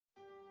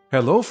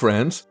Hello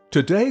friends,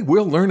 today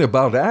we'll learn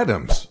about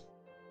atoms.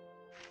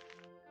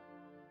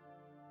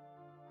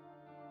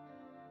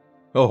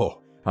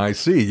 Oh, I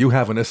see you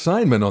have an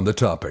assignment on the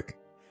topic.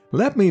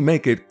 Let me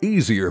make it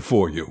easier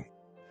for you.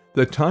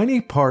 The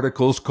tiny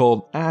particles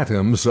called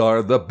atoms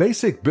are the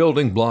basic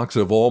building blocks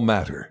of all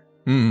matter.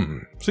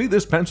 See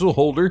this pencil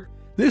holder?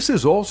 This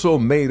is also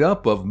made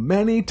up of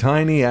many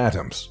tiny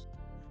atoms.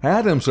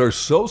 Atoms are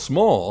so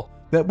small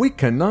that we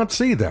cannot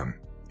see them.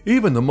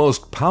 Even the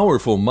most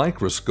powerful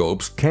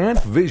microscopes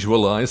can't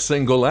visualize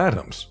single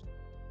atoms.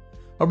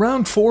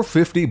 Around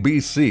 450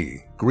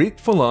 BC, Greek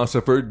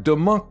philosopher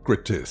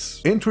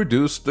Democritus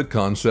introduced the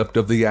concept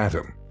of the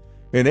atom.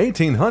 In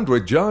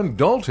 1800,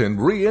 Dalton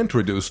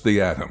reintroduced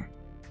the atom.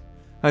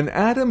 An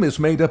atom is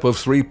made up of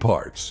three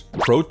parts: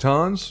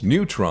 protons,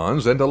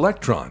 neutrons, and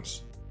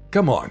electrons.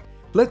 Come on,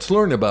 let's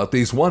learn about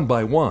these one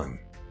by one.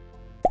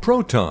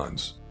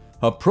 Protons.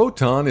 A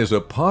proton is a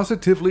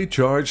positively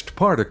charged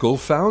particle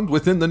found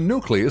within the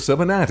nucleus of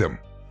an atom.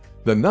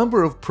 The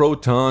number of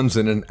protons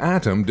in an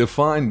atom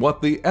define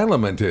what the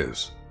element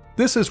is.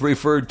 This is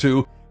referred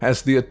to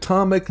as the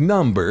atomic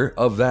number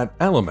of that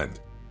element.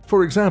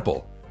 For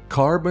example,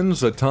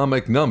 carbon's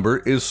atomic number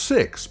is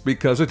 6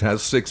 because it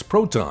has 6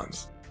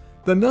 protons.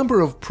 The number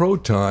of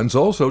protons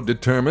also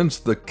determines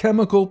the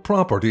chemical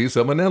properties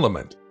of an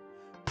element.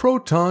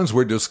 Protons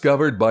were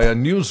discovered by a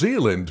New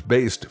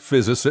Zealand-based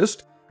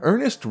physicist,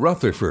 Ernest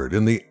Rutherford,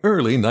 in the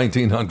early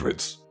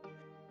 1900s.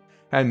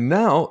 And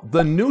now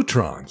the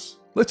neutrons.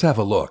 Let's have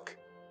a look.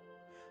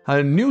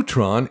 A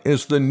neutron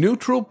is the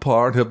neutral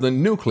part of the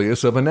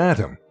nucleus of an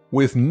atom,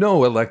 with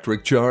no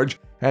electric charge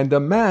and a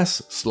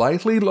mass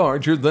slightly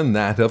larger than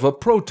that of a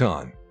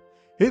proton.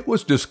 It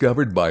was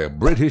discovered by a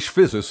British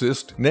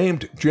physicist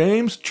named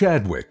James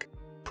Chadwick.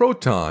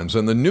 Protons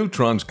and the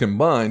neutrons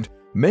combined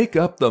make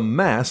up the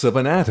mass of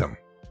an atom.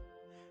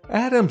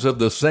 Atoms of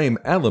the same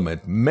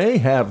element may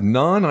have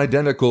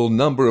non-identical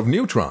number of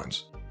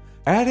neutrons.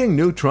 Adding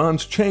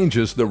neutrons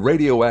changes the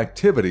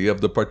radioactivity of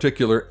the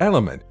particular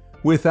element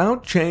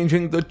without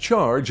changing the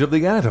charge of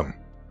the atom.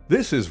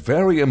 This is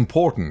very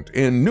important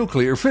in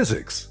nuclear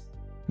physics.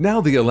 Now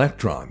the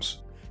electrons.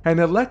 An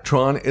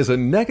electron is a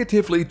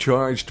negatively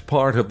charged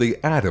part of the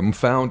atom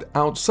found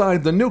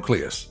outside the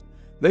nucleus.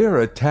 They are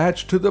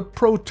attached to the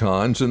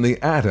protons in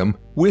the atom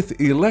with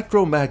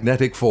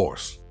electromagnetic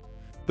force.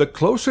 The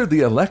closer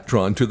the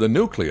electron to the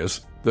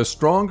nucleus, the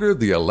stronger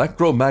the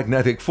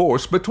electromagnetic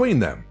force between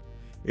them.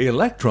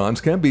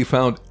 Electrons can be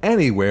found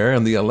anywhere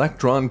in the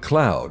electron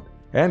cloud,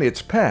 and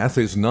its path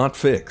is not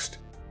fixed.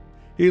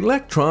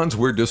 Electrons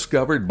were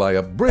discovered by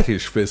a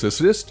British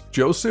physicist,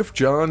 Joseph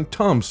John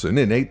Thomson,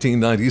 in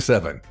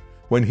 1897,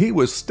 when he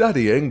was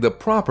studying the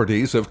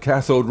properties of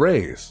cathode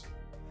rays.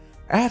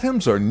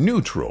 Atoms are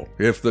neutral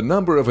if the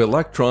number of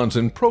electrons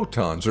and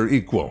protons are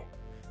equal.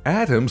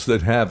 Atoms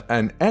that have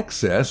an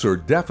excess or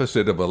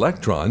deficit of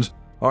electrons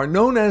are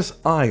known as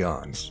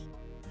ions.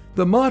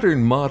 The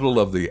modern model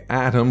of the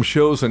atom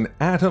shows an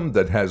atom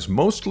that has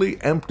mostly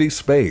empty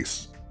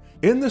space.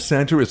 In the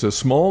center is a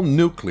small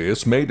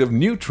nucleus made of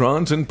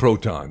neutrons and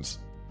protons.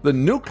 The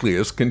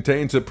nucleus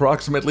contains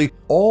approximately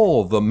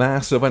all the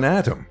mass of an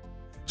atom.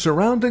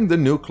 Surrounding the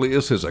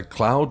nucleus is a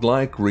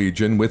cloud-like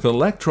region with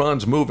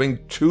electrons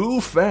moving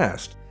too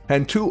fast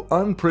and too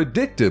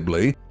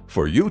unpredictably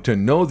for you to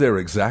know their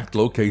exact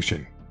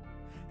location.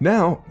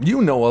 Now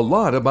you know a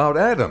lot about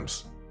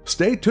atoms.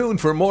 Stay tuned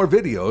for more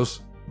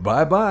videos.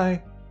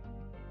 Bye-bye.